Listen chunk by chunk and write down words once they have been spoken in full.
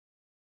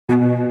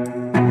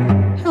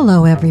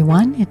Hello,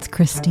 everyone. It's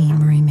Christine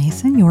Marie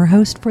Mason, your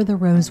host for the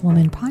Rose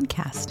Woman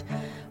podcast,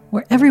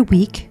 where every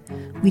week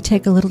we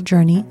take a little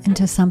journey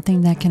into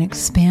something that can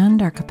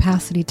expand our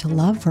capacity to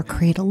love or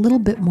create a little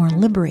bit more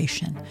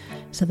liberation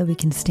so that we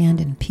can stand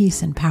in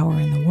peace and power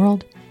in the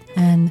world.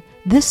 And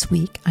this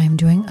week, I'm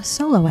doing a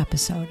solo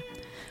episode.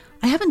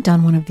 I haven't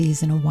done one of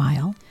these in a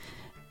while,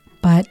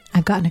 but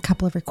I've gotten a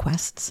couple of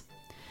requests.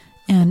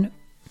 And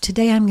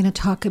today I'm going to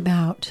talk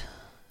about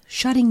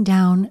shutting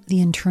down the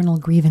internal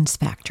grievance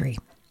factory.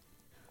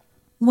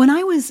 When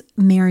I was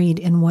married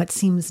in what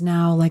seems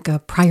now like a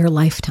prior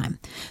lifetime,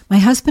 my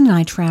husband and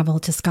I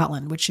traveled to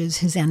Scotland, which is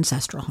his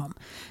ancestral home.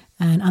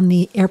 And on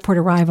the airport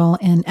arrival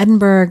in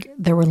Edinburgh,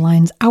 there were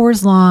lines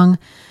hours long,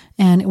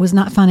 and it was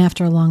not fun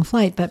after a long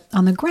flight. But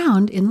on the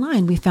ground in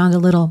line, we found a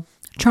little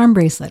charm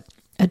bracelet,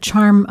 a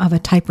charm of a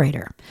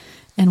typewriter.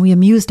 And we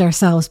amused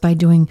ourselves by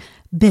doing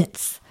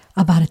bits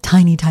about a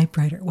tiny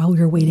typewriter while we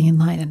were waiting in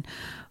line. And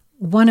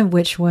one of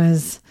which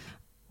was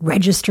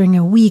registering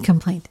a wee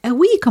complaint. A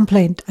wee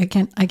complaint. I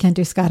can't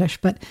do Scottish,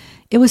 but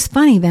it was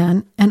funny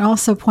then, and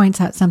also points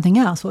out something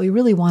else. What we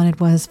really wanted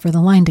was for the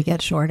line to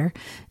get shorter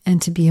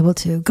and to be able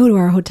to go to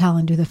our hotel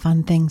and do the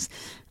fun things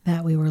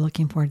that we were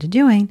looking forward to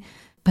doing.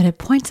 But it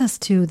points us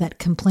to that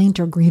complaint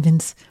or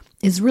grievance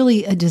is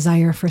really a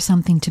desire for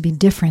something to be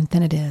different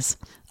than it is,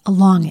 a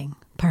longing,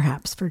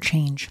 perhaps, for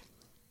change.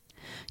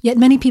 Yet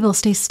many people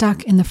stay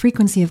stuck in the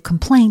frequency of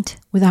complaint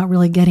without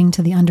really getting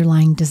to the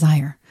underlying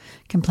desire.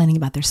 Complaining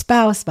about their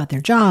spouse, about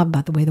their job,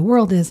 about the way the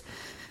world is,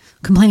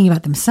 complaining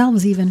about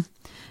themselves even.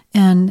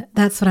 And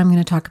that's what I'm going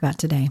to talk about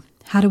today.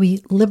 How do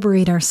we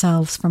liberate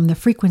ourselves from the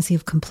frequency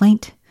of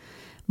complaint,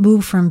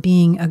 move from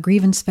being a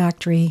grievance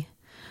factory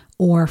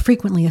or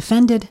frequently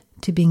offended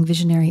to being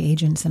visionary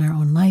agents in our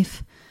own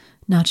life,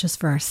 not just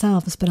for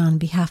ourselves, but on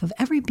behalf of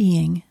every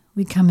being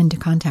we come into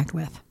contact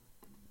with.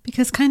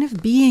 Because kind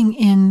of being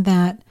in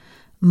that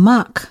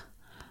muck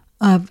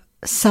of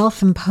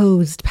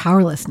self-imposed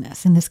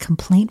powerlessness in this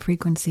complaint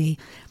frequency,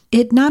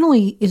 it not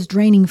only is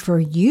draining for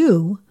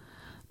you,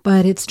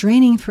 but it's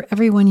draining for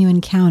everyone you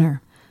encounter.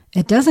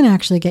 It doesn't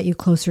actually get you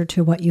closer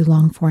to what you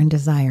long for and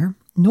desire,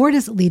 nor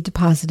does it lead to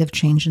positive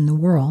change in the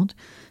world.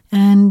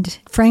 And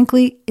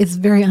frankly, it's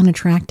very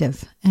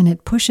unattractive, and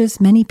it pushes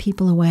many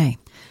people away,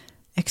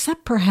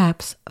 except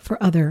perhaps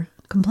for other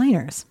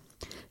complainers.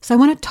 So I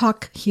want to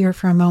talk here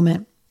for a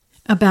moment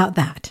about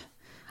that.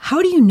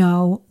 How do you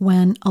know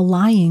when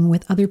allying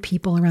with other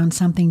people around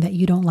something that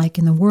you don't like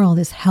in the world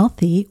is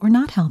healthy or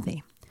not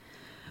healthy?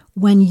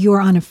 When you're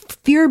on a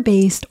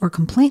fear-based or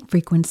complaint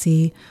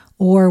frequency,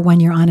 or when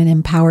you're on an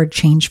empowered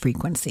change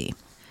frequency.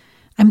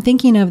 I'm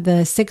thinking of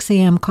the 6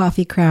 a.m.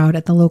 coffee crowd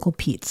at the local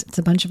Pete's. It's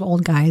a bunch of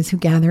old guys who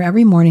gather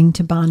every morning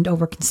to bond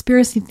over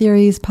conspiracy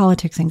theories,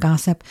 politics, and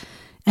gossip.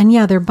 And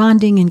yeah, they're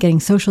bonding and getting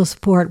social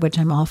support, which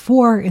I'm all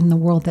for in the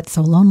world that's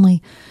so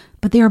lonely.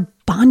 But they are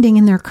bonding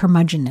in their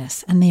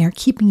curmudgeonness, and they are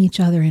keeping each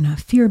other in a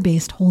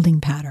fear-based holding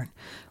pattern,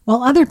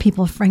 while other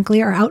people,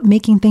 frankly, are out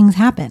making things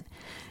happen.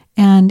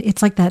 And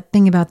it's like that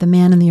thing about the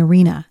man in the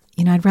arena.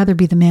 You know, I'd rather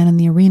be the man in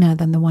the arena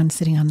than the one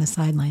sitting on the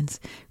sidelines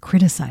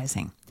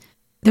criticizing.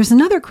 There's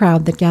another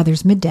crowd that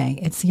gathers midday.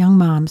 It's young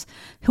moms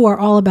who are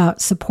all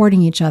about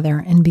supporting each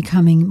other and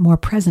becoming more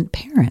present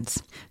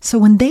parents. So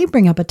when they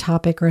bring up a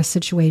topic or a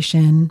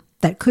situation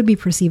that could be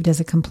perceived as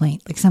a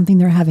complaint, like something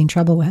they're having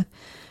trouble with,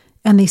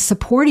 and they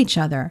support each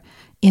other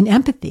in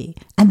empathy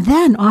and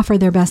then offer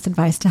their best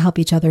advice to help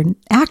each other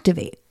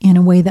activate in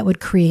a way that would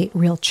create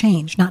real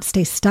change, not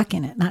stay stuck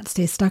in it, not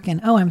stay stuck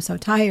in, oh, I'm so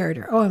tired,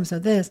 or oh, I'm so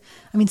this.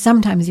 I mean,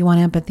 sometimes you want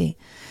empathy,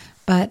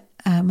 but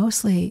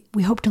mostly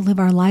we hope to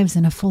live our lives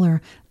in a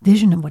fuller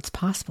vision of what's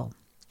possible.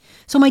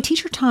 So my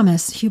teacher,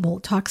 Thomas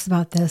Hübl, talks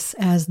about this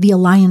as the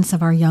alliance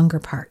of our younger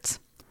parts.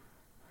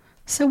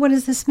 So what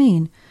does this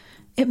mean?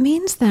 It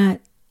means that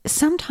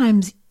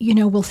sometimes,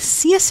 we'll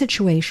see a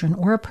situation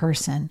or a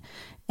person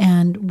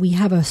and we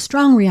have a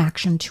strong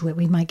reaction to it.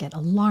 We might get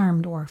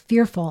alarmed or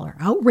fearful or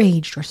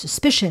outraged or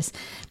suspicious.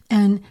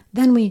 And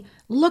then we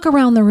look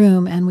around the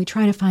room and we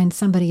try to find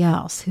somebody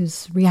else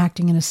who's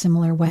reacting in a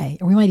similar way,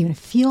 or we might even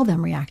feel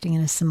them reacting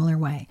in a similar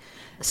way.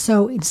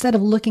 So instead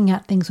of looking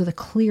at things with a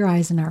clear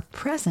eyes in our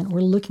present,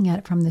 we're looking at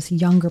it from this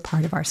younger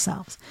part of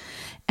ourselves.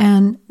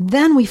 And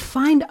then we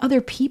find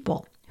other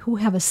people who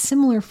have a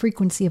similar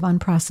frequency of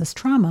unprocessed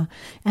trauma,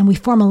 and we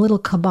form a little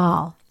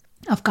cabal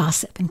of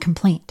gossip and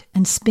complaint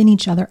and spin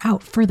each other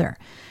out further.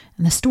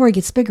 And the story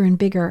gets bigger and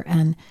bigger,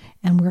 and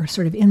we're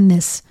sort of in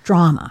this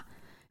drama.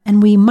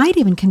 And we might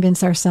even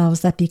convince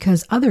ourselves that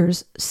because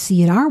others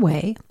see it our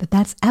way, that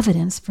that's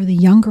evidence for the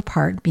younger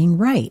part being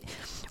right,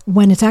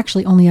 when it's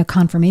actually only a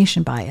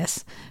confirmation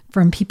bias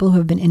from people who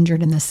have been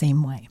injured in the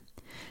same way.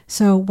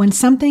 So when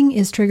something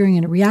is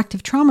triggering a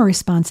reactive trauma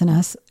response in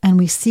us and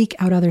we seek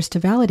out others to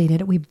validate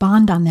it, we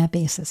bond on that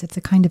basis. It's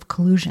a kind of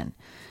collusion.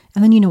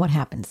 And then you know what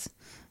happens.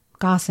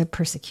 Gossip,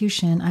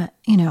 persecution,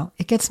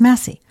 it gets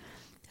messy.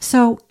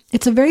 So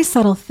it's a very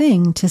subtle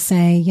thing to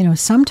say,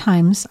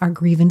 sometimes our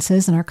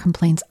grievances and our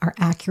complaints are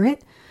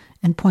accurate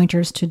and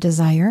pointers to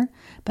desire.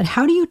 But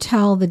how do you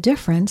tell the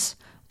difference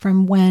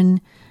from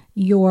when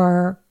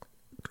your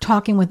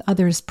talking with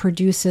others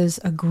produces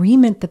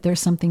agreement that there's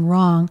something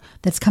wrong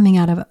that's coming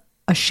out of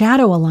a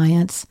shadow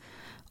alliance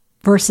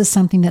versus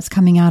something that's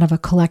coming out of a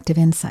collective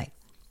insight.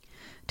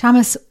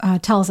 Thomas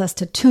tells us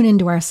to tune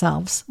into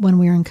ourselves when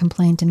we're in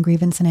complaint and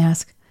grievance and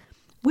ask,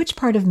 which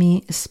part of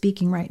me is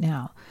speaking right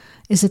now?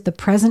 Is it the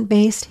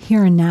present-based,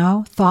 here and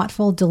now,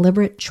 thoughtful,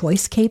 deliberate,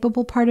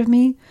 choice-capable part of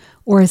me?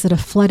 Or is it a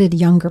flooded,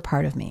 younger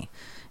part of me?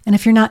 And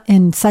if you're not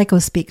in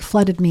psycho-speak,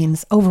 flooded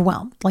means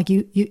overwhelmed. Like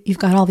you've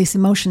got all these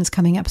emotions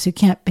coming up, so you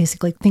can't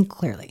basically think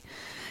clearly.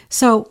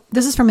 So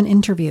this is from an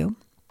interview.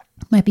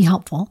 Might be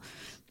helpful.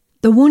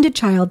 The wounded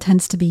child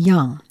tends to be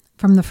young,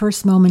 from the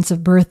first moments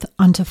of birth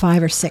unto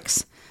 5 or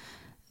 6.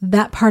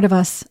 That part of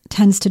us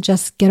tends to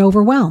just get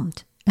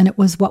overwhelmed. And it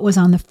was what was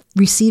on the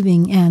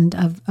receiving end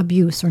of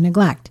abuse or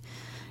neglect.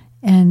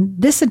 And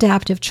this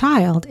adaptive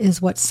child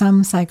is what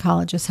some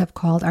psychologists have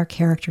called our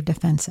character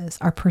defenses,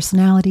 our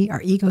personality,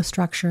 our ego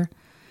structure.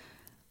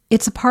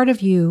 It's a part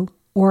of you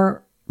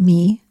or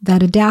me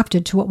that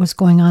adapted to what was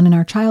going on in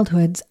our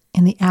childhoods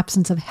in the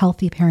absence of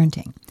healthy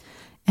parenting.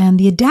 And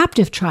the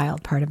adaptive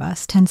child part of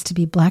us tends to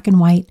be black and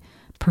white,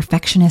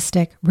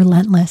 perfectionistic,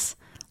 relentless,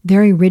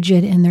 very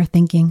rigid in their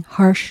thinking,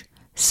 harsh,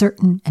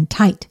 certain, and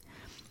tight.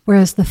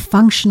 Whereas the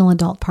functional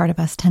adult part of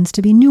us tends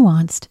to be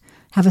nuanced,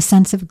 have a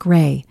sense of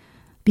gray,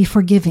 be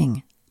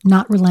forgiving,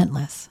 not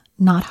relentless,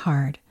 not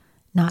hard,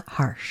 not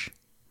harsh.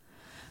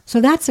 So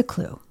that's a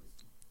clue.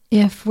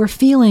 If we're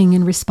feeling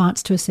in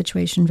response to a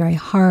situation very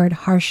hard,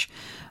 harsh,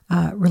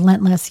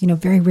 relentless,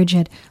 very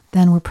rigid,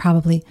 then we're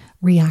probably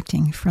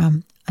reacting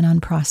from an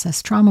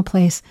unprocessed trauma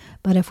place.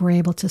 But if we're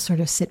able to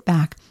sort of sit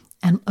back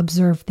and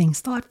observe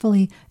things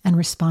thoughtfully and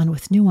respond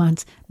with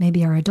nuance,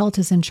 maybe our adult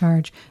is in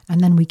charge,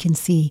 and then we can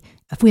see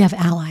if we have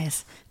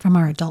allies from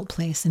our adult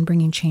place in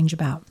bringing change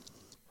about.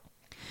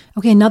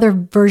 Okay, another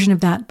version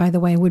of that, by the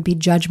way, would be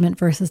judgment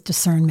versus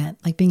discernment.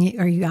 Like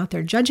are you out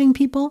there judging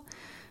people?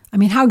 I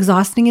mean, how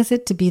exhausting is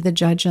it to be the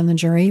judge on the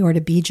jury or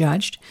to be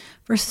judged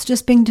versus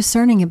just being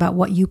discerning about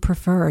what you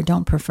prefer or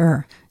don't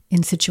prefer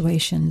in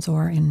situations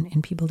or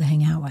in people to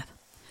hang out with?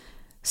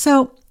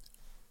 So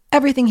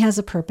everything has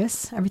a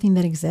purpose, everything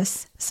that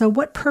exists. So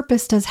what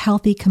purpose does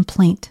healthy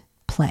complaint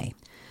play?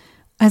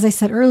 As I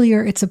said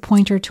earlier, it's a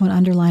pointer to an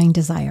underlying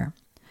desire.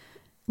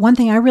 One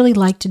thing I really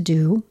like to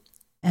do,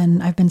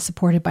 and I've been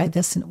supported by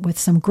this with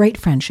some great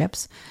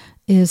friendships,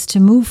 is to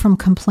move from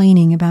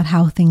complaining about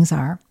how things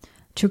are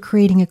to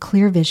creating a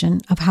clear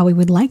vision of how we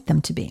would like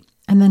them to be,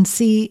 and then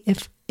see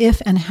if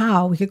and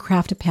how we could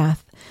craft a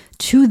path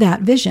to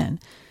that vision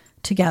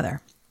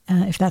together,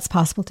 if that's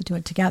possible to do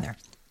it together.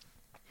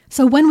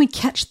 So when we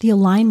catch the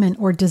alignment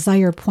or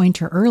desire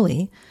pointer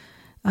early,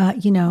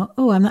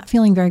 I'm not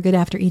feeling very good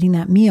after eating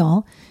that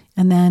meal,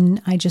 and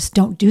then I just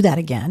don't do that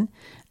again,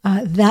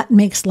 that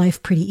makes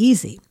life pretty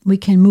easy. We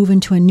can move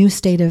into a new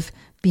state of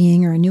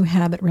being or a new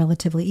habit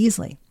relatively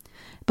easily.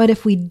 But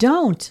if we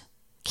don't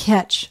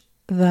catch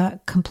the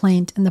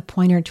complaint and the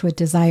pointer to a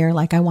desire,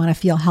 like I want to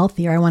feel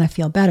healthy or I want to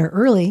feel better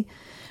early,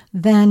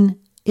 then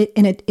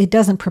it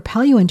doesn't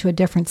propel you into a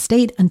different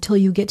state until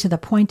you get to the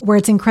point where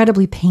it's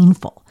incredibly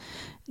painful.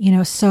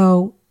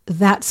 So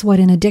that's what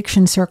in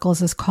addiction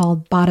circles is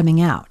called bottoming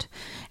out.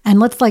 And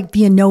let's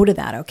be a no to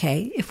that,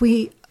 okay? If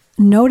we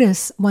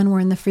notice when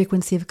we're in the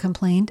frequency of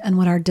complaint and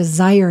what our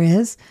desire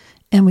is,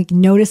 and we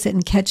can notice it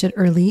and catch it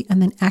early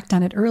and then act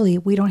on it early,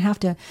 we don't have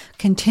to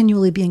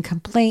continually be in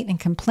complaint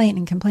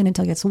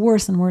until it gets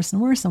worse and worse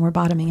and worse and we're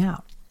bottoming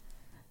out.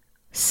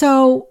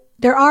 So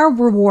there are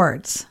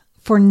rewards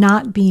for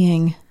not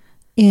being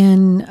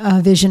in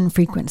a vision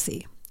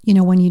frequency.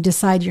 When you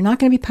decide you're not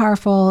going to be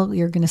powerful,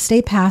 you're going to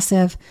stay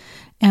passive.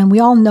 And we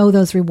all know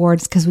those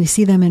rewards because we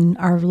see them in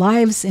our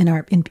lives, in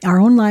our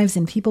own lives,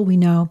 in people we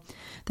know,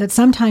 that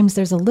sometimes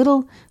there's a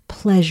little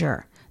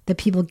pleasure that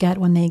people get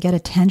when they get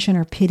attention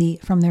or pity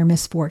from their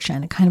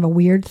misfortune, a kind of a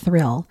weird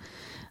thrill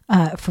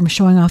from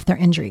showing off their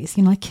injuries.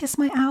 Kiss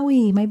my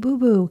owie, my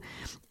boo-boo.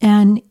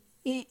 And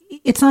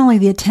it's not only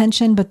the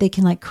attention, but they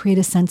can create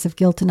a sense of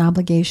guilt and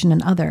obligation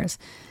in others.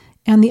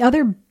 And the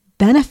other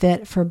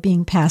benefit for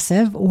being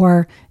passive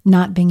or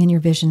not being in your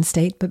vision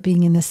state, but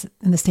being in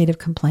the state of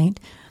complaint,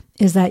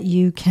 is that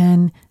you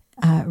can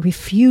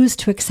refuse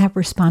to accept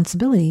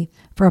responsibility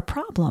for a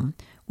problem,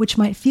 which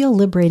might feel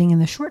liberating in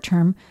the short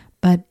term,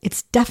 but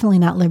it's definitely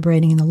not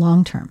liberating in the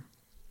long term.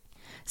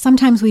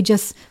 Sometimes we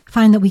just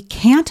find that we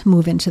can't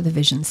move into the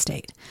vision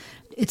state.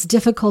 It's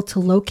difficult to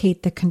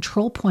locate the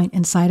control point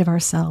inside of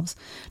ourselves,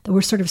 that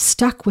we're sort of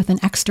stuck with an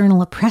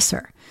external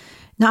oppressor.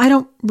 Now, I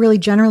don't really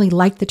generally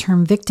like the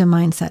term victim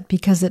mindset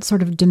because it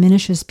sort of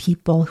diminishes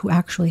people who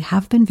actually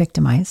have been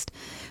victimized.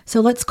 So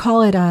let's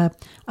call it a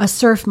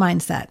serf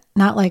mindset,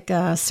 not like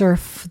a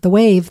surf the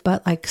wave,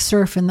 but like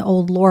surf in the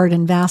old lord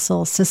and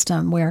vassal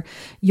system where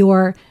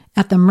you're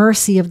at the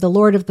mercy of the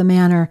lord of the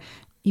manor.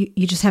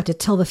 You just have to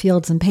till the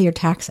fields and pay your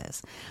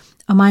taxes.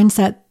 A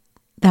mindset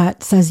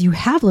that says you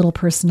have little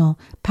personal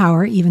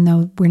power, even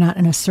though we're not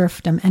in a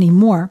serfdom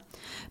anymore,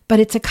 but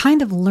it's a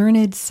kind of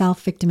learned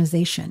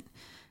self-victimization.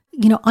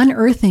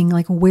 unearthing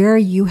like where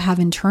you have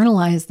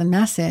internalized the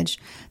message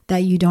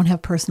that you don't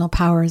have personal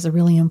power is a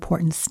really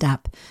important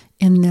step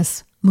in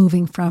this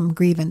moving from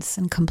grievance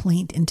and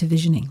complaint into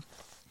visioning.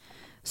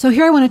 So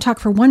here I want to talk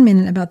for 1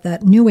 minute about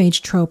that New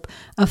Age trope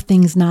of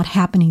things not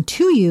happening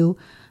to you,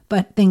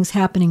 but things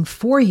happening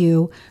for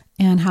you,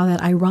 and how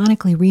that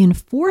ironically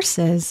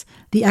reinforces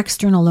the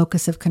external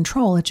locus of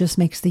control. It just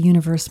makes the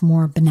universe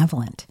more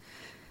benevolent.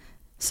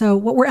 So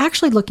what we're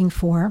actually looking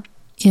for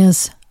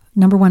is,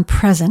 number one,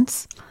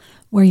 presence,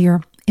 where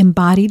you're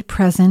embodied,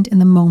 present in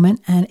the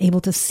moment, and able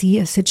to see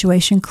a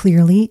situation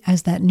clearly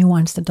as that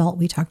nuanced adult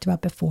we talked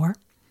about before.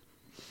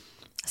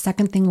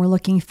 Second thing we're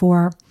looking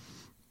for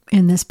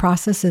in this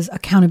process is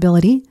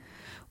accountability,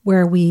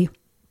 where we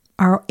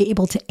are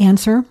able to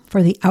answer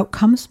for the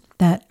outcomes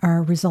that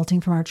are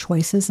resulting from our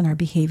choices and our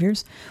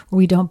behaviors, where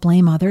we don't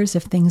blame others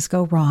if things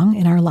go wrong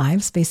in our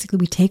lives. Basically,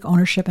 we take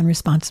ownership and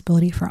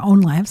responsibility for our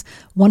own lives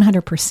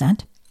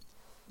 100%.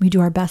 We do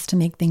our best to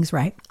make things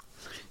right.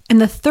 And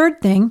the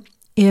third thing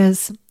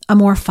is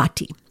amor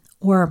fati,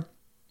 or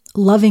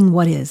loving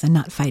what is and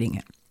not fighting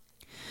it.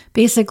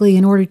 Basically,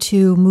 in order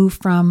to move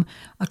from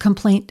a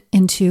complaint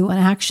into an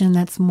action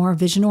that's more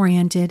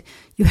vision-oriented,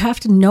 you have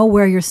to know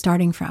where you're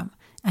starting from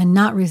and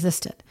not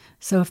resist it.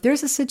 So if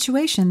there's a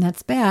situation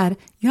that's bad,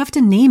 you have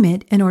to name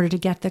it in order to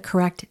get the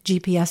correct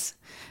GPS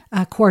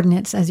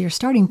coordinates as your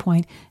starting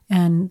point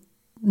and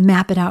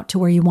map it out to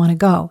where you want to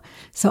go.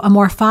 So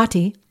amor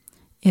fati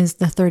is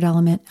the third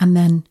element. And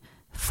then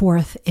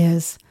fourth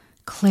is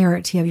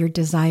clarity of your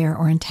desire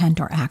or intent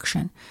or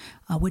action,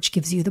 which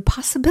gives you the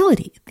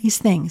possibility,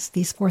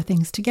 these four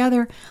things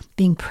together: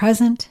 being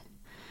present,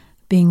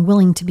 being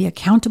willing to be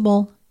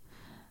accountable,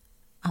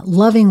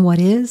 loving what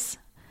is,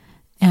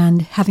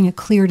 and having a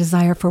clear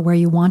desire for where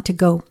you want to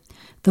go.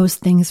 Those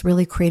things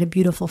really create a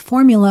beautiful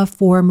formula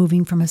for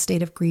moving from a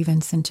state of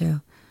grievance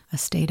into a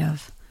state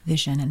of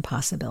vision and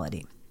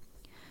possibility.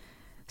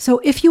 So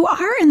if you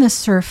are in the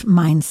surf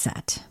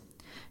mindset,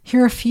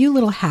 here are a few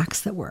little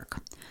hacks that work.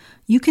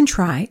 You can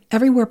try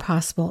everywhere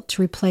possible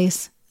to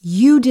replace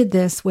 "you did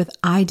this" with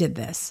 "I did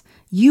this."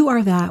 "You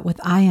are that"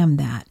 with "I am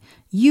that."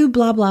 "You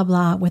blah, blah,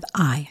 blah" with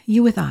 "I."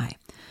 You with "I."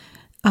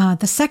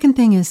 The second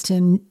thing is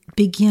to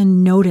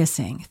begin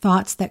noticing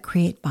thoughts that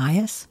create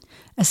bias,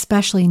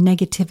 especially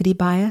negativity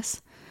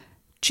bias.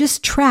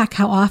 Just track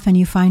how often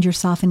you find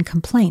yourself in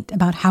complaint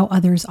about how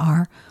others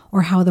are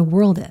or how the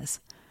world is.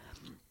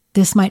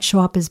 This might show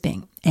up as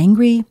being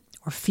angry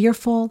or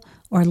fearful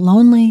or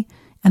lonely,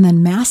 and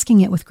then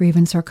masking it with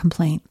grievance or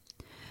complaint.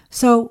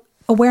 So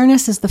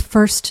awareness is the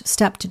first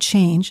step to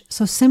change.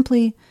 So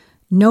simply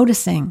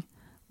noticing,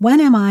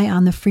 when am I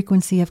on the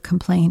frequency of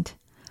complaint?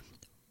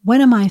 When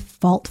am I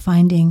fault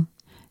finding?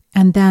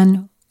 And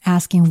then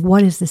asking,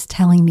 what is this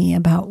telling me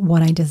about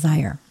what I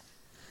desire?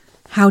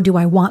 How do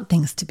I want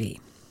things to be?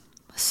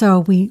 So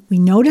we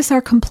notice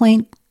our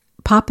complaint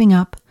popping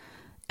up,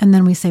 and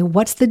then we say,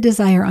 what's the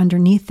desire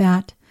underneath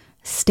that?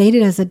 State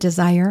it as a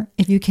desire.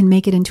 If you can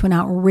make it into an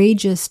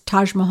outrageous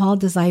Taj Mahal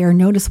desire,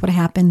 notice what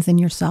happens in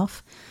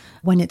yourself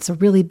when it's a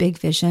really big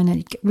vision and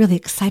you get really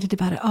excited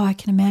about it. Oh, I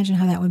can imagine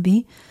how that would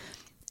be.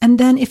 And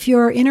then if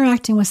you're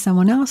interacting with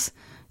someone else,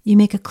 you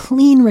make a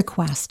clean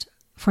request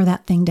for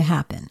that thing to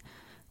happen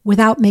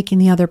without making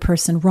the other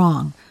person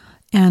wrong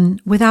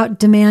and without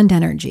demand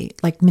energy,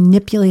 like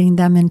manipulating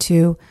them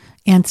into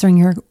answering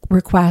your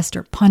request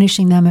or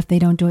punishing them if they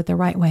don't do it the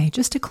right way.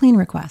 Just a clean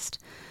request.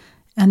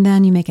 And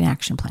then you make an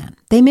action plan.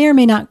 They may or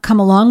may not come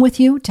along with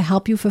you to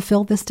help you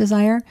fulfill this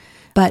desire,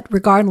 but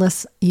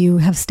regardless, you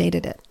have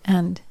stated it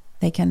and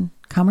they can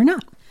come or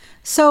not.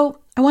 So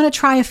I want to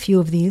try a few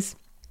of these,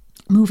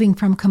 moving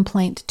from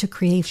complaint to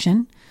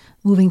creation,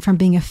 moving from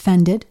being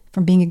offended,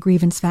 from being a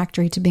grievance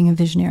factory to being a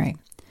visionary.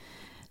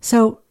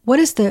 So what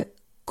is the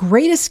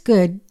greatest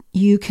good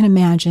you can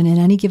imagine in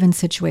any given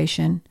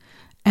situation?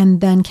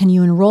 And then can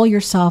you enroll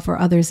yourself or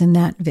others in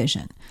that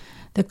vision?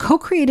 The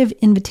co-creative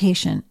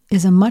invitation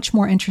is a much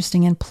more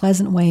interesting and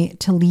pleasant way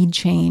to lead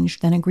change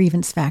than a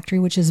grievance factory,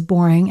 which is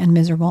boring and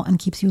miserable and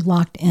keeps you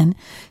locked in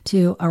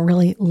to a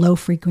really low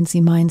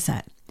frequency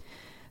mindset.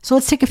 So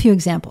let's take a few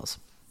examples.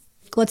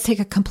 Let's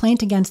take a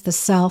complaint against the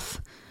self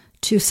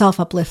to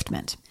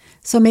self-upliftment.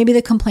 So maybe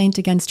the complaint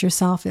against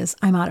yourself is,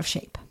 I'm out of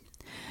shape.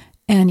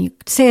 And you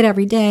say it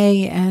every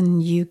day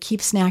and you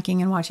keep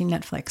snacking and watching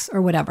Netflix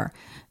or whatever.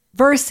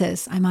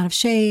 Versus, I'm out of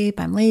shape,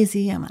 I'm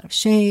lazy, I'm out of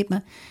shape.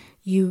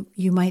 You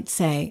might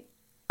say,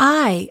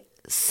 I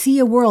see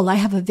a world, I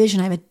have a vision,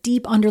 I have a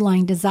deep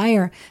underlying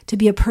desire to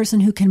be a person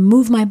who can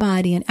move my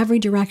body in every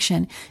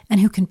direction and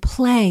who can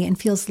play and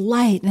feels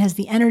light and has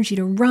the energy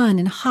to run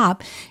and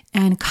hop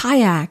and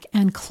kayak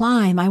and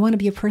climb. I want to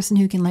be a person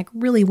who can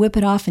really whip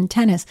it off in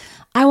tennis.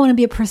 I want to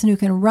be a person who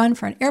can run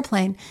for an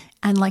airplane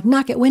and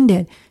not get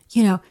winded.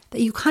 That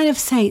you kind of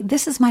say,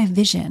 this is my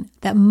vision,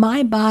 that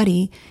my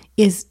body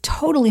is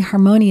totally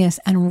harmonious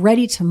and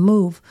ready to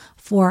move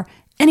for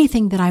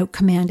anything that I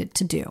command it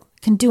to do.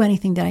 Can do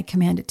anything that I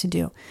command it to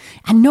do.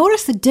 And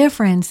notice the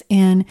difference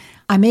in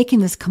I'm making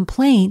this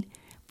complaint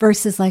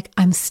versus like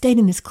I'm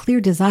stating this clear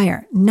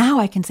desire. Now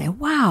I can say,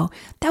 wow,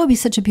 that would be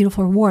such a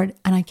beautiful reward,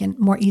 and I can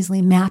more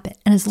easily map it.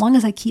 And as long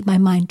as I keep my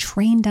mind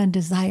trained on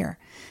desire,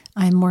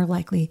 I'm more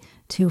likely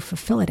to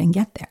fulfill it and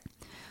get there.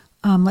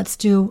 Let's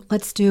do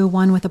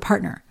one with a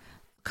partner.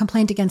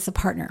 Complaint against a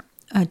partner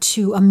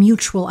to a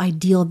mutual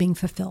ideal being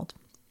fulfilled.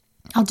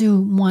 I'll do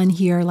one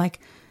here like,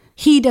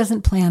 he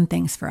doesn't plan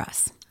things for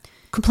us.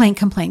 Complaint,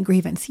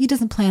 grievance. He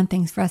doesn't plan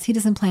things for us. He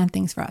doesn't plan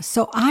things for us.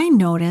 So I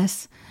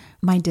notice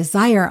my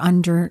desire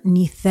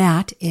underneath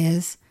that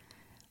is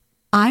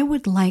I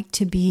would like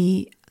to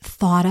be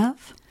thought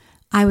of.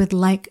 I would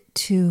like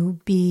to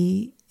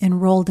be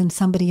enrolled in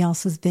somebody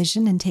else's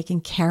vision and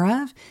taken care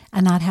of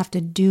and not have to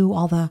do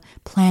all the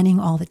planning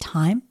all the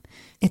time.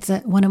 It's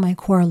one of my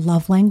core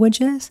love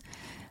languages.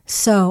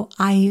 So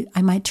I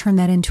might turn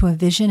that into a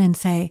vision and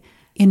say,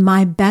 in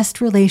my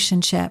best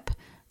relationship,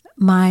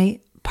 my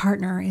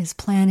partner is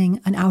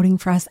planning an outing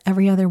for us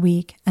every other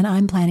week, and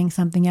I'm planning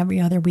something every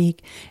other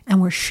week,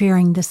 and we're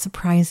sharing the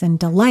surprise and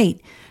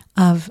delight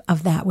of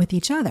that with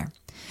each other.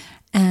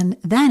 And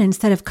then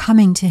instead of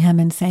coming to him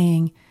and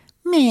saying,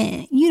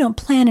 meh, you don't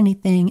plan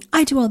anything,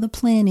 I do all the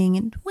planning,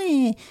 and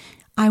weh,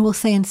 I will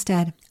say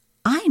instead,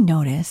 I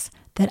notice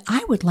that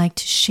I would like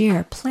to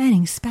share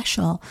planning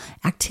special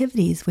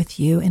activities with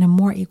you in a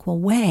more equal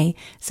way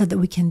so that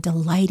we can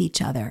delight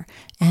each other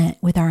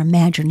with our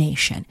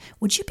imagination.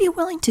 Would you be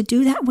willing to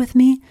do that with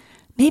me?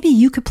 Maybe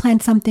you could plan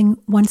something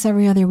once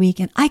every other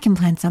week and I can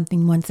plan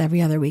something once every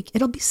other week.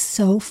 It'll be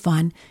so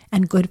fun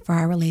and good for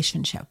our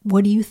relationship.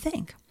 What do you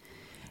think?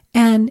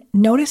 And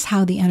notice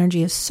how the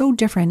energy is so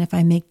different if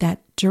I make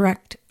that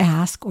direct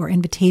ask or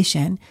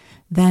invitation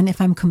than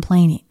if I'm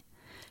complaining.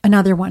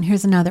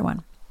 Here's another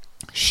one.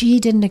 She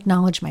didn't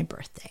acknowledge my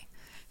birthday.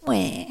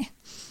 They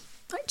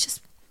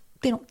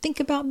don't think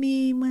about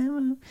me.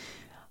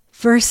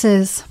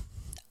 Versus,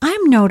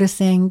 I'm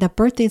noticing that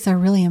birthdays are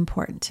really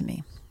important to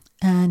me.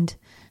 And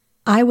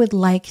I would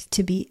like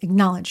to be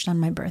acknowledged on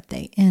my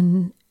birthday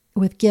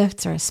with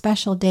gifts or a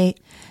special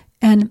date.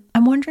 And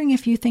I'm wondering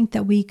if you think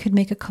that we could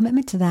make a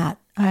commitment to that.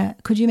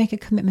 Could you make a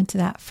commitment to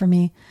that for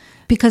me?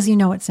 Because you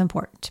know it's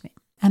important to me.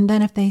 And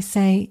then if they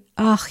say,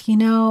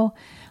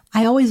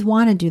 I always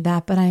want to do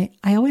that, but I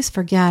always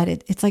forget.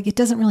 It's like it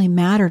doesn't really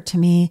matter to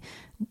me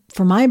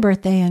for my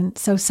birthday. And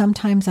so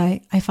sometimes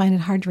I find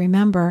it hard to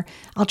remember.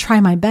 I'll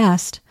try my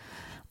best.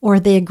 Or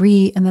they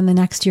agree and then the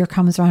next year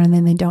comes around and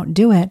then they don't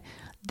do it.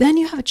 Then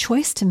you have a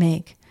choice to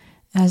make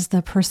as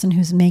the person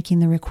who's making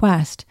the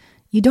request.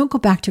 You don't go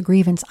back to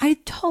grievance. I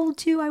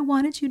told you I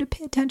wanted you to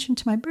pay attention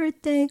to my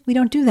birthday. We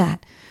don't do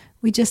that.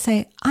 We just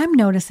say, I'm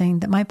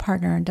noticing that my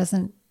partner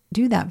doesn't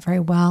do that very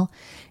well.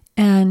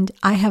 And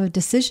I have a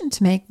decision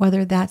to make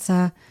whether that's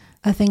a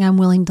thing I'm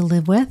willing to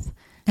live with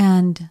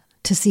and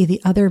to see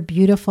the other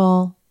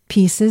beautiful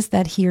pieces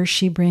that he or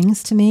she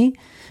brings to me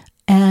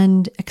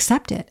and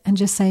accept it and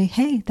just say,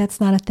 hey, that's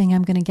not a thing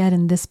I'm going to get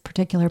in this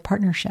particular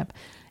partnership,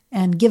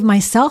 and give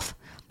myself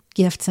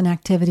gifts and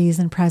activities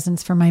and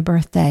presents for my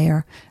birthday,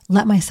 or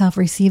let myself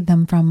receive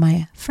them from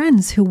my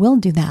friends who will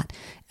do that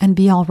and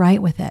be all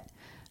right with it.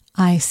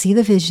 I see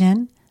the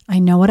vision. I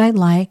know what I'd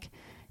like.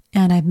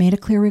 And I've made a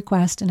clear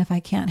request, and if I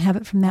can't have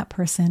it from that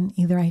person,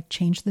 either I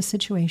change the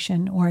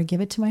situation or I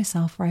give it to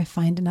myself, or I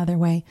find another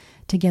way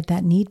to get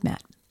that need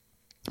met.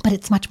 But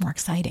it's much more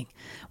exciting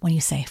when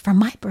you say, for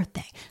my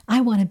birthday, I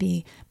want to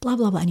be blah,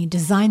 blah, blah, and you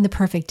design the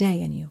perfect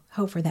day and you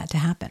hope for that to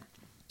happen.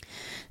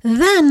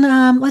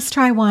 Then let's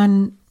try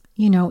one,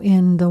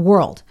 in the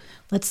world.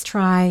 Let's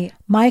try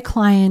my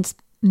clients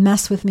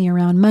mess with me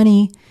around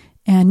money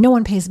and no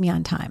one pays me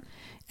on time.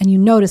 And you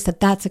notice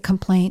that that's a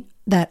complaint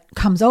that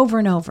comes over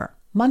and over.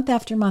 Month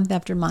after month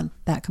after month,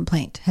 that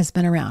complaint has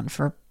been around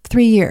for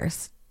 3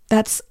 years.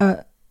 That's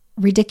a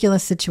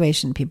ridiculous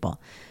situation,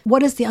 people.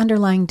 What is the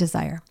underlying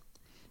desire?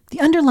 The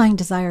underlying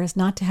desire is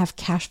not to have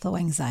cash flow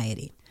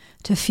anxiety,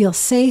 to feel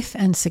safe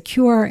and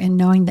secure in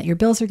knowing that your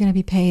bills are going to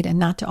be paid and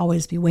not to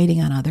always be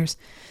waiting on others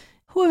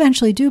who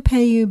eventually do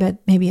pay you, but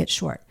maybe it's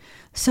short.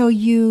 So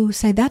you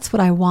say, that's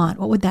what I want.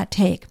 What would that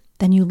take?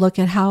 Then you look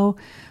at how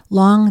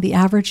long the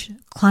average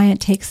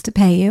client takes to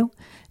pay you.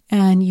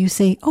 And you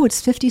say, oh,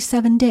 it's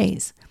 57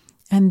 days.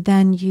 And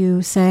then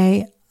you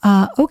say,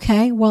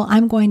 okay, well,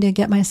 I'm going to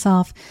get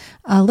myself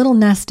a little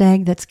nest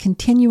egg that's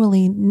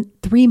continually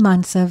 3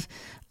 months of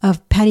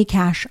petty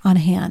cash on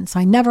hand. So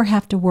I never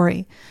have to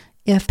worry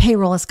if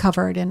payroll is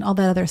covered and all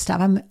that other stuff.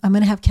 I'm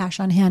going to have cash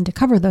on hand to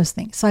cover those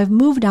things. So I've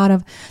moved out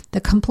of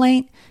the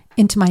complaint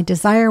into my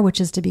desire,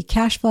 which is to be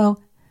cash flow,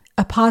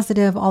 a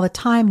positive all the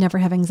time, never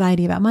have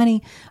anxiety about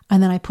money.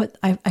 And then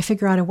I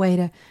figure out a way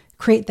to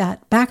create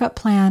that backup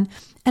plan.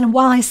 And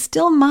while I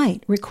still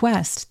might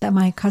request that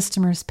my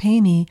customers pay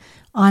me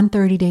on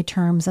 30-day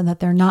terms and that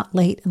they're not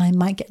late, and I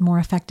might get more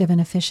effective and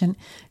efficient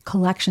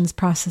collections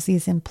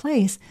processes in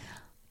place,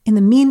 in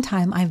the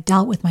meantime, I've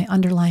dealt with my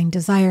underlying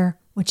desire,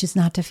 which is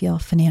not to feel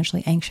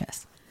financially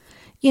anxious.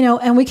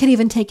 And we could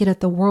even take it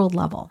at the world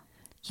level.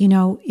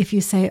 If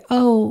you say,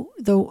 oh,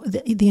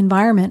 the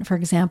environment, for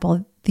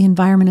example, the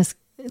environment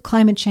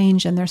climate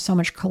change and there's so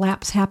much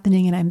collapse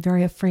happening, and I'm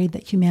very afraid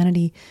that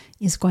humanity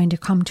is going to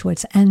come to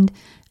its end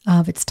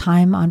of its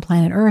time on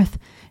planet Earth,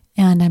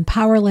 and I'm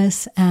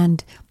powerless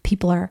and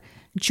people are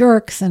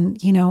jerks and,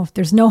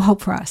 there's no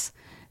hope for us.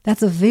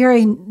 That's a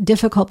very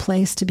difficult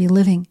place to be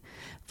living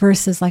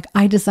versus like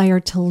I desire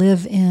to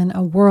live in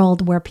a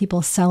world where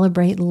people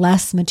celebrate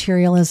less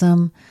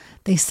materialism.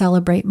 They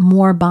celebrate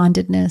more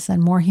bondedness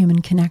and more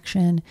human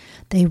connection.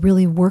 They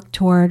really work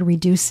toward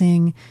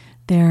reducing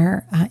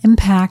their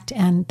impact,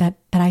 and that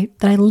I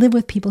live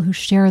with people who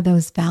share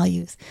those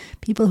values,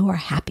 people who are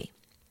happy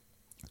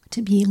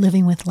to be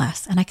living with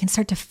less. And I can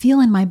start to feel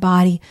in my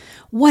body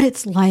what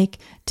it's like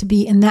to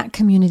be in that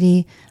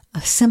community, a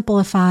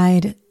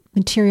simplified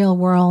material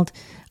world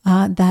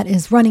that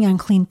is running on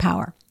clean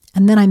power.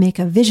 And then I make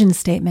a vision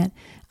statement.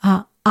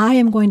 I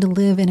am going to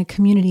live in a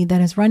community that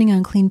is running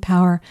on clean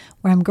power,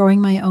 where I'm growing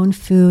my own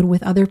food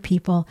with other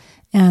people,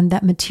 and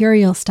that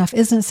material stuff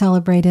isn't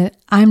celebrated.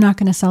 I'm not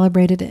going to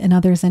celebrate it in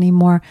others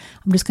anymore.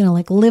 I'm just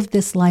going to live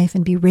this life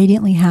and be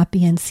radiantly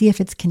happy and see if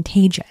it's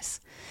contagious.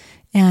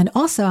 And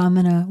also I'm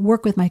going to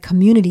work with my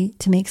community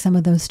to make some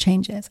of those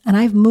changes. And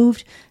I've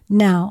moved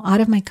now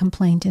out of my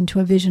complaint into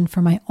a vision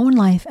for my own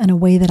life and a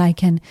way that I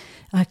can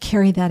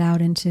carry that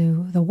out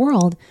into the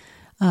world.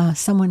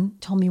 Someone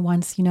told me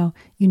once, you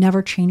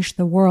never change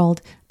the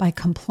world by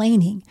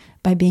complaining,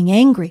 by being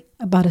angry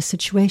about a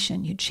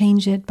situation. You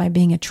change it by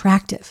being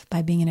attractive,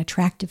 by being an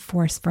attractive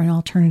force for an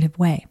alternative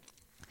way.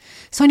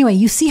 So anyway,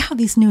 you see how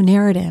these new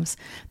narratives,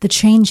 the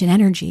change in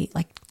energy,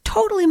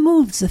 totally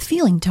moves the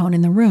feeling tone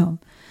in the room.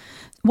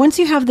 Once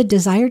you have the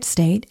desired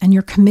state and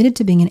you're committed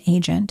to being an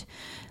agent,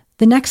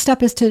 the next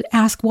step is to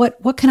ask,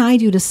 what can I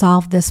do to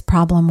solve this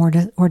problem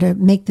or to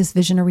make this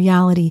vision a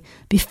reality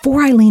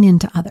before I lean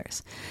into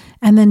others?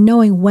 And then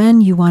knowing when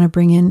you want to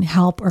bring in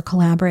help or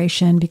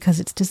collaboration because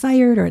it's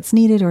desired or it's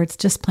needed or it's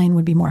just plain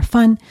would be more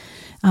fun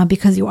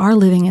because you are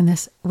living in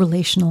this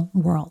relational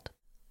world.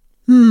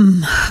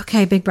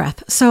 Okay, big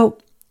breath. So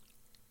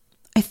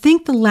I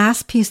think the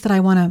last piece that I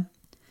want to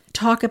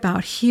talk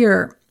about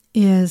here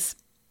is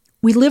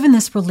we live in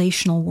this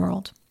relational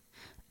world.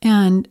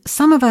 And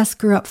some of us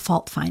grew up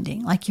fault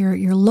finding, like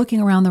you're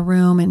looking around the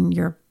room and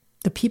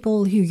the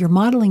people who you're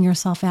modeling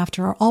yourself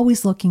after are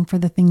always looking for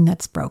the thing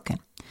that's broken,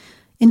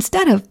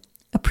 instead of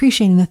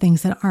appreciating the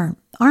things that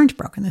aren't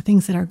broken, the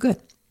things that are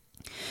good.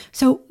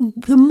 So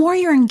the more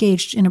you're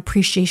engaged in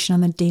appreciation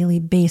on a daily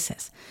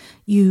basis,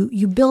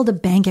 you build a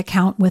bank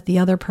account with the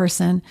other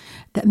person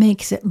that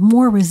makes it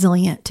more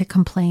resilient to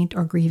complaint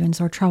or grievance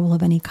or trouble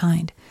of any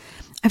kind.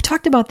 I've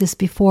talked about this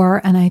before,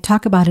 and I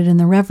talk about it in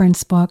the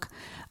Reverence book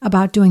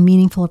about doing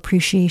meaningful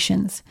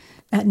appreciations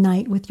at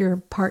night with your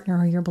partner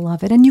or your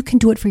beloved. And you can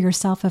do it for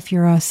yourself if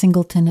you're a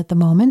singleton at the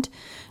moment.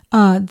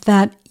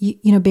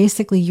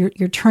 Basically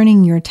you're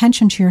turning your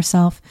attention to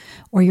yourself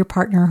or your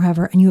partner or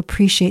whoever, and you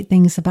appreciate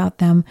things about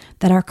them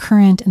that are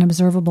current and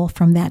observable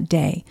from that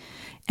day.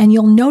 And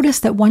you'll notice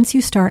that once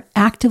you start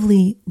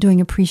actively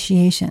doing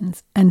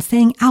appreciations and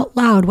saying out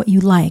loud what you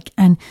like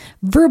and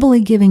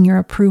verbally giving your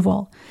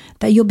approval,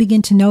 that you'll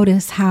begin to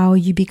notice how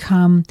you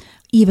become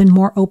even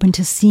more open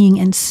to seeing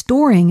and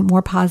storing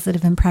more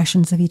positive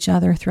impressions of each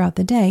other throughout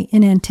the day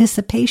in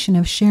anticipation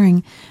of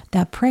sharing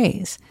that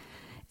praise.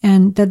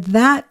 And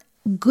that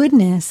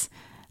goodness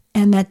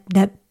and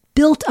that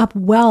built up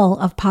well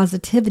of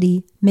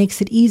positivity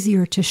makes it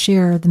easier to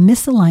share the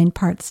misaligned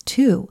parts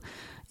too.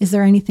 Is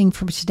there anything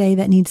from today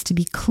that needs to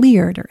be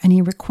cleared, or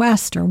any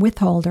request or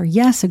withhold, or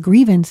yes, a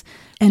grievance?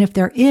 And if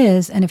there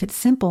is, and if it's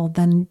simple,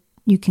 then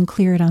you can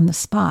clear it on the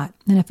spot.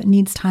 And if it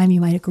needs time, you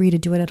might agree to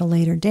do it at a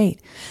later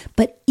date.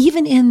 But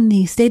even in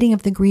the stating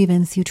of the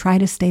grievance, you try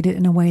to state it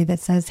in a way that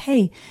says,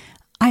 hey,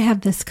 I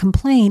have this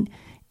complaint,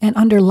 and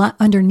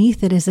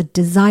underneath it is a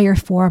desire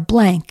for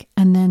blank.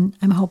 And then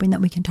I'm hoping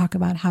that we can talk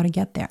about how to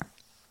get there.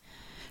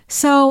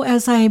 So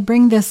as I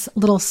bring this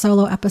little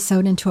solo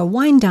episode into a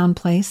wind down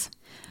place,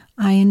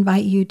 I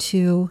invite you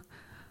to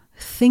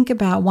think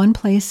about one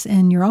place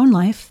in your own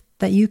life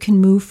that you can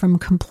move from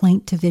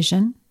complaint to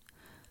vision,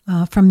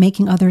 from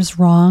making others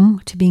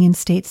wrong to being in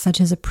states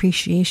such as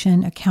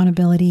appreciation,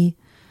 accountability,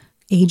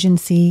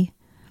 agency,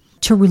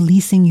 to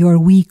releasing your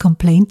we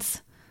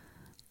complaints.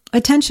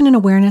 Attention and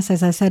awareness,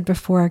 as I said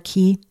before, are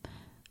key.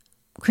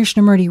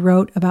 Krishnamurti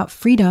wrote about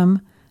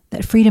freedom,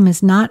 that freedom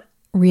is not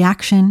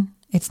reaction,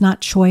 it's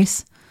not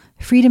choice.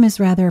 Freedom is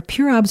rather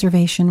pure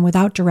observation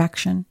without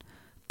direction,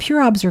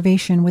 pure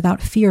observation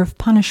without fear of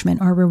punishment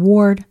or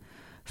reward.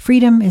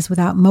 Freedom is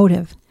without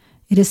motive.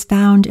 It is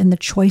found in the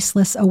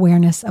choiceless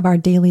awareness of our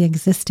daily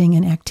existing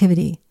and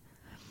activity.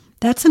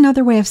 That's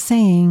another way of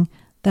saying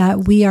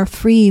that we are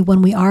free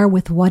when we are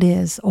with what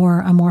is,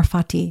 or amor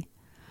fati.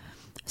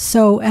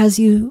 So as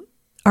you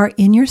are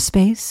in your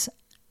space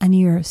and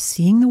you're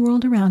seeing the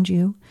world around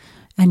you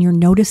and you're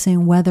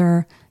noticing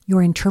whether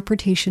your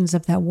interpretations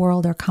of that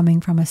world are coming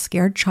from a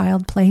scared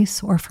child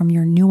place or from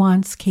your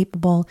nuanced,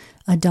 capable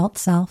adult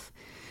self,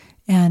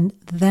 and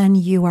then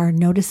you are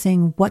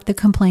noticing what the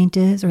complaint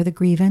is or the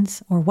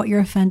grievance or what you're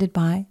offended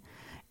by,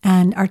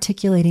 and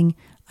articulating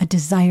a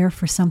desire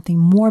for something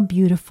more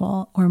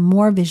beautiful or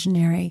more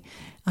visionary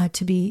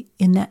to be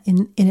in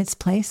its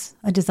place,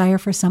 a desire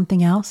for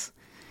something else.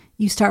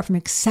 You start from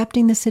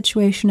accepting the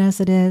situation as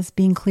it is,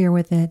 being clear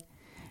with it,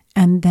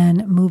 and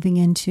then moving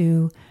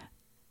into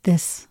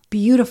this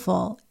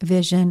beautiful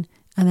vision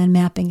and then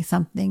mapping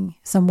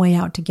some way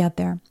out to get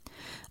there.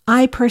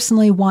 I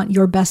personally want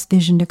your best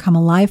vision to come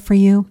alive for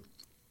you.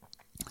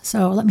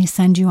 So let me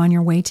send you on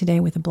your way today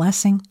with a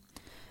blessing.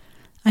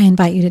 I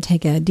invite you to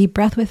take a deep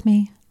breath with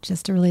me,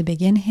 just a really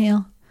big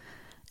inhale,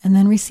 and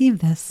then receive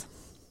this.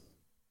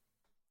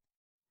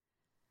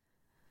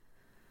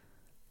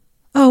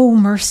 Oh,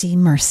 mercy,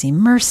 mercy,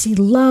 mercy,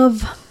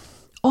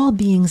 love. All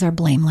beings are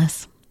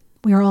blameless.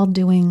 We are all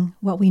doing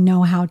what we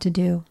know how to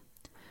do.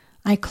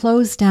 I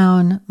close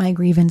down my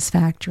grievance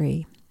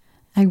factory.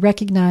 I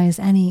recognize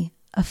any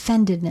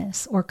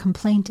offendedness or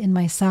complaint in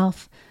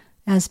myself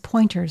as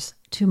pointers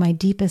to my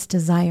deepest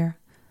desire.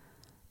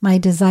 My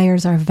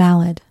desires are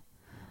valid.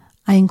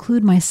 I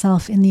include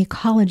myself in the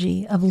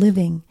ecology of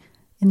living,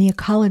 in the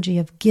ecology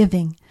of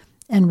giving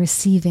and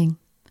receiving.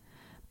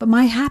 But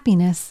my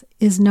happiness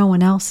is no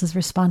one else's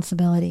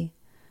responsibility.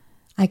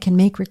 I can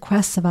make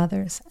requests of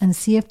others and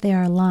see if they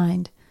are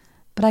aligned,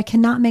 but I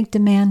cannot make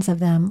demands of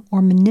them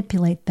or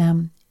manipulate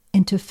them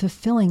into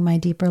fulfilling my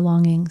deeper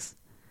longings.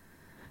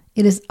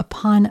 It is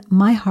upon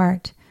my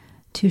heart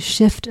to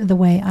shift the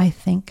way I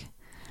think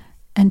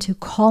and to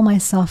call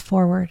myself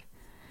forward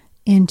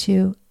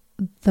into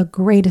the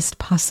greatest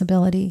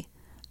possibility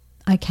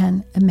I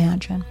can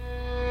imagine.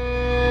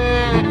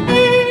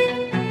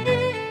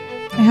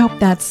 I hope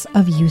that's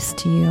of use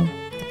to you.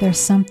 If there's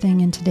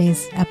something in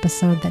today's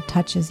episode that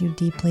touches you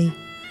deeply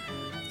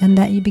and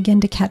that you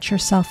begin to catch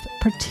yourself,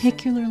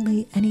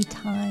 particularly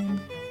anytime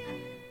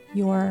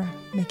you're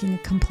making a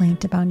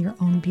complaint about your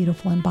own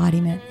beautiful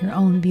embodiment, your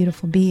own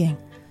beautiful being.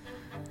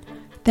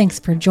 Thanks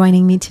for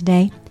joining me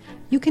today.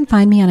 You can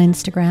find me on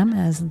Instagram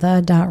as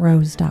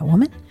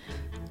the.rose.woman.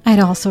 I'd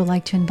also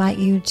like to invite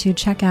you to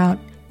check out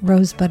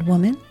Rosebud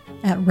Woman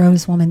at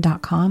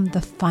rosewoman.com,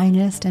 the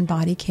finest in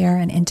body care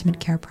and intimate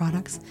care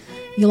products.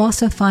 You'll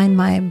also find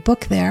my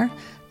book there,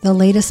 the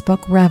latest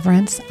book,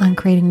 Reverence, on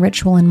creating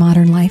ritual in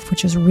modern life,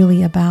 which is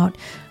really about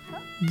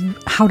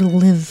how to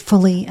live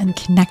fully and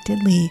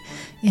connectedly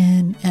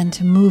and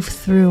to move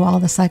through all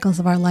the cycles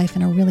of our life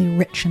in a really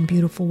rich and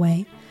beautiful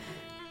way.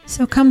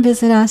 So come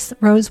visit us,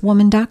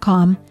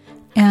 rosewoman.com.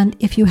 And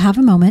if you have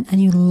a moment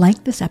and you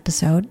like this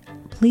episode,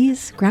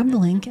 please grab the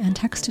link and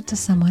text it to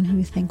someone who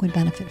you think would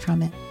benefit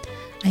from it.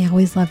 I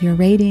always love your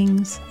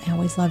ratings. I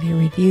always love your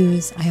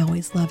reviews. I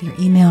always love your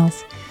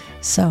emails.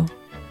 So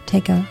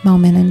take a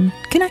moment and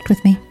connect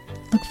with me.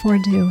 Look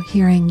forward to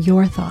hearing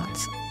your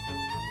thoughts.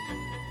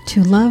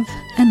 To love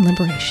and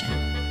liberation.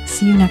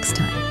 See you next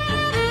time.